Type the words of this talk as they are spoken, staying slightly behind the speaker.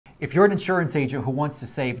if you're an insurance agent who wants to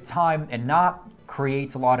save time and not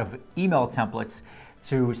create a lot of email templates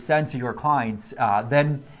to send to your clients,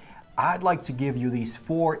 then I'd like to give you these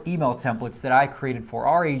 4 email templates that I created for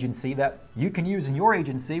our agency that you can use in your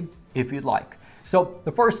agency if you'd like. So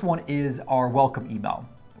the first one is our welcome email.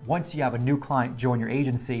 Once you have a new client join your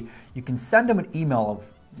agency, you can send them an email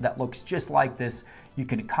that looks just like this. You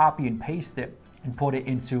can copy and paste it and put it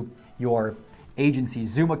into your agency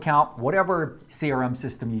Zoom account, whatever CRM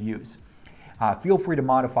system you use. Feel free to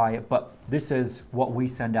modify it, but this is what we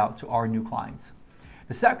send out to our new clients.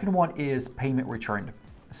 The second one is payment returned.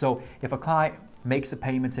 So if a client makes a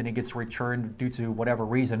payment and it gets returned due to whatever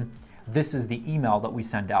reason, this is the email that we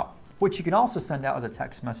send out, which you can also send out as a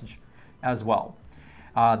text message as well.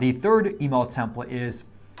 The third email template is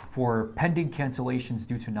for pending cancellations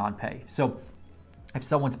due to non-pay. So if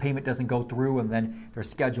someone's payment doesn't go through and then they're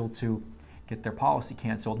scheduled to get their policy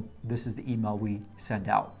canceled, this is the email we send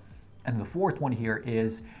out. And the fourth one here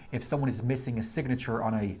is if someone is missing a signature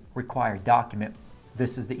on a required document,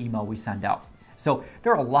 this is the email we send out. So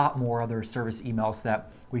there are a lot more other service emails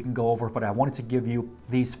that we can go over, but I wanted to give you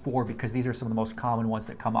these 4 because these are some of the most common ones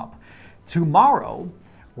that come up. Tomorrow,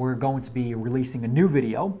 we're going to be releasing a new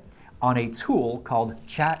video on a tool called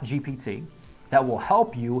ChatGPT that will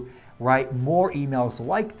help you write more emails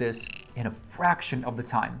like this in a fraction of the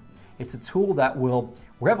time. It's a tool that will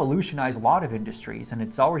revolutionize a lot of industries, and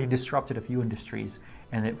it's already disrupted a few industries,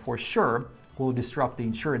 and it for sure will disrupt the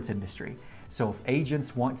insurance industry. So if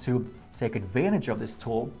agents want to take advantage of this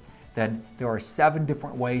tool, then there are 7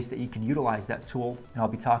 different ways that you can utilize that tool, and I'll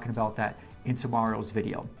be talking about that in tomorrow's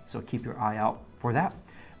video. So keep your eye out for that.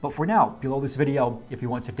 But for now, below this video, if you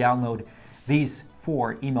want to download these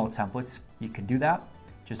 4 email templates, you can do that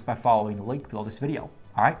just by following the link below this video.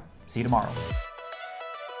 All right, see you tomorrow.